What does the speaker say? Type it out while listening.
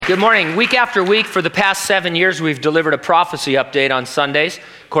Good morning. Week after week for the past 7 years, we've delivered a prophecy update on Sundays.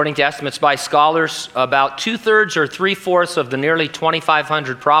 According to estimates by scholars, about 2/3 or 3/4 of the nearly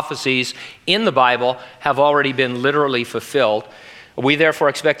 2,500 prophecies in the Bible have already been literally fulfilled. We therefore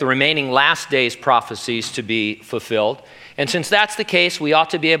expect the remaining last days prophecies to be fulfilled. And since that's the case, we ought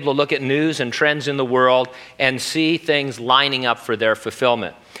to be able to look at news and trends in the world and see things lining up for their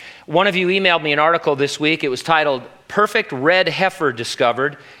fulfillment. One of you emailed me an article this week. It was titled, "Perfect Red Heifer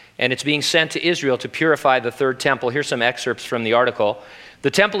Discovered," and it's being sent to Israel to purify the third temple. Here's some excerpts from the article. The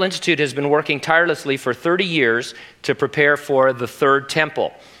Temple Institute has been working tirelessly for 30 years to prepare for the third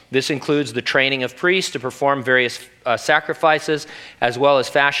temple. This includes the training of priests to perform various sacrifices, as well as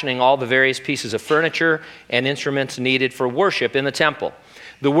fashioning all the various pieces of furniture and instruments needed for worship in the temple.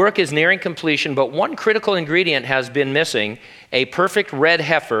 The work is nearing completion, but one critical ingredient has been missing: a perfect red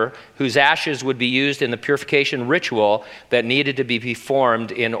heifer whose ashes would be used in the purification ritual that needed to be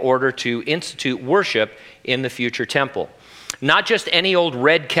performed in order to institute worship in the future temple. Not just any old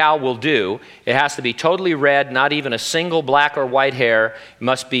red cow will do. It has to be totally red, not even a single black or white hair. It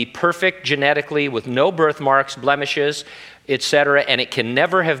must be perfect genetically with no birthmarks, blemishes, etc., and it can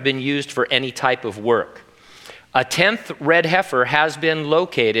never have been used for any type of work. A 10th red heifer has been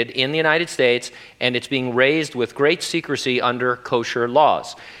located in the United States, and it's being raised with great secrecy under kosher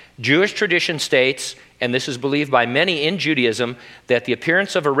laws. Jewish tradition states, and this is believed by many in Judaism, that the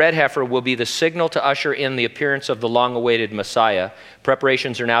appearance of a red heifer will be the signal to usher in the appearance of the long-awaited Messiah.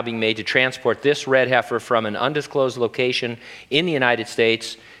 Preparations are now being made to transport this red heifer from an undisclosed location in the United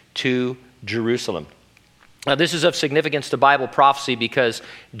States to Jerusalem. Now, this is of significance to Bible prophecy because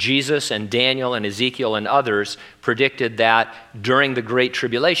Jesus and Daniel and Ezekiel and others predicted that during the Great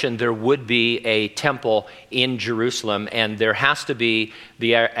Tribulation there would be a temple in Jerusalem, and there has to be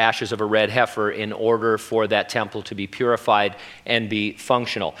the ashes of a red heifer in order for that temple to be purified and be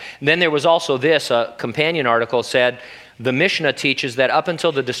functional. And then there was also this, a companion article said, the Mishnah teaches that up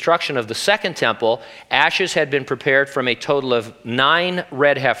until the destruction of the second temple, ashes had been prepared from a total of 9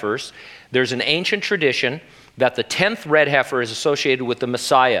 red heifers. There's an ancient tradition that the 10th red heifer is associated with the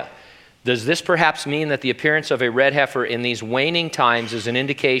Messiah. Does this perhaps mean that the appearance of a red heifer in these waning times is an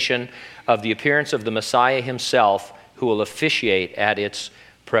indication of the appearance of the Messiah himself, who will officiate at its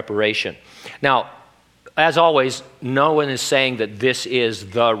preparation? Now, as always, no one is saying that this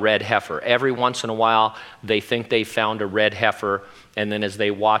is the red heifer. Every once in a while, they think they found a red heifer, and then as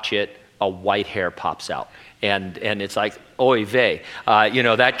they watch it, a white hair pops out. And it's like, oy vey,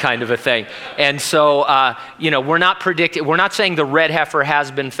 that kind of a thing. And so, we're not saying the red heifer has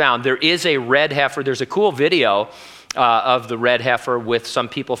been found. There is a red heifer. There's a cool video of the red heifer with some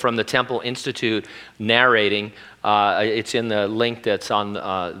people from the Temple Institute narrating. It's in the link that's on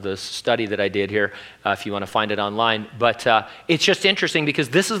the study that I did here, if you want to find it online. But it's just interesting because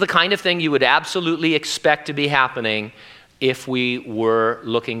this is the kind of thing you would absolutely expect to be happening if we were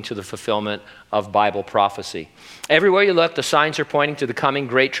looking to the fulfillment of Bible prophecy. Everywhere you look, the signs are pointing to the coming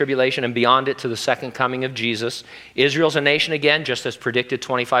Great Tribulation and beyond it to the second coming of Jesus. Israel's a nation again, just as predicted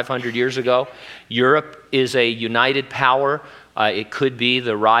 2,500 years ago. Europe is a united power. It could be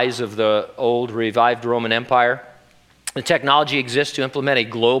the rise of the old revived Roman Empire. The technology exists to implement a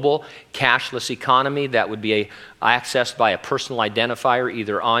global cashless economy that would be accessed by a personal identifier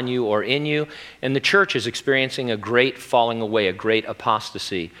either on you or in you. And the church is experiencing a great falling away, a great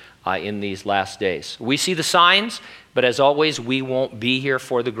apostasy in these last days. We see the signs, but as always, we won't be here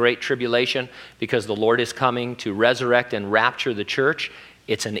for the Great Tribulation because the Lord is coming to resurrect and rapture the church.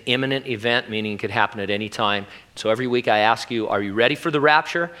 It's an imminent event, meaning it could happen at any time. So every week I ask you, are you ready for the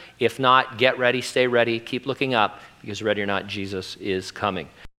rapture? If not, get ready, stay ready, keep looking up, because ready or not, Jesus is coming.